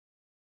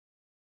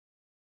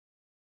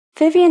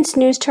Vivian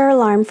snoozed her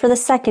alarm for the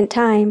second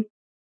time.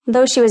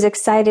 Though she was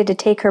excited to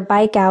take her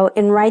bike out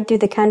and ride through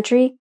the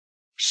country,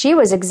 she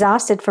was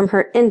exhausted from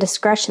her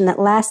indiscretion that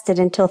lasted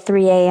until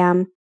 3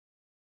 a.m.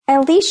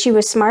 At least she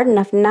was smart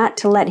enough not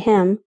to let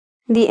him,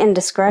 the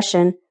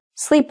indiscretion,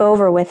 sleep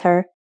over with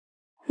her.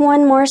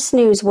 One more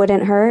snooze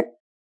wouldn't hurt.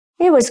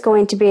 It was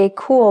going to be a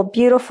cool,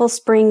 beautiful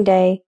spring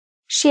day.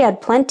 She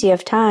had plenty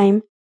of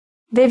time.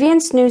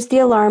 Vivian snoozed the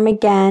alarm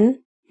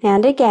again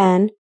and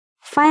again,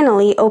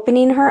 finally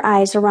opening her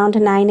eyes around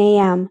 9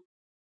 a.m.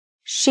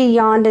 She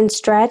yawned and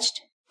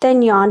stretched,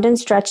 then yawned and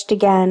stretched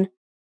again.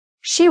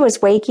 She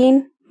was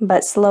waking,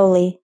 but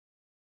slowly.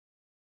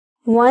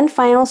 One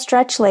final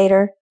stretch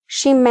later,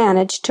 she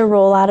managed to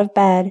roll out of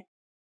bed.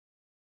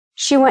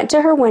 She went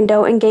to her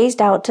window and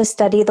gazed out to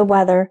study the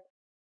weather.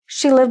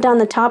 She lived on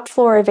the top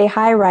floor of a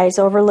high-rise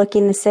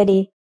overlooking the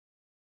city.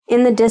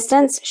 In the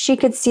distance, she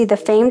could see the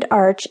famed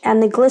arch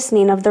and the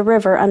glistening of the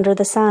river under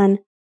the sun.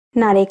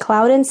 Not a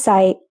cloud in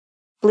sight,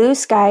 blue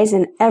skies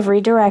in every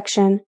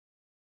direction.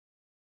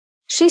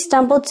 She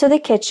stumbled to the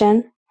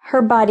kitchen,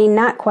 her body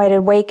not quite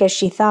awake as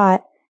she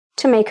thought,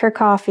 to make her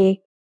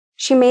coffee.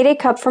 She made a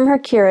cup from her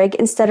Keurig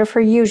instead of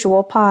her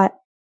usual pot.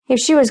 If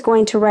she was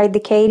going to ride the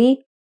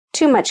Katy,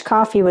 too much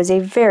coffee was a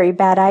very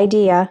bad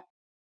idea.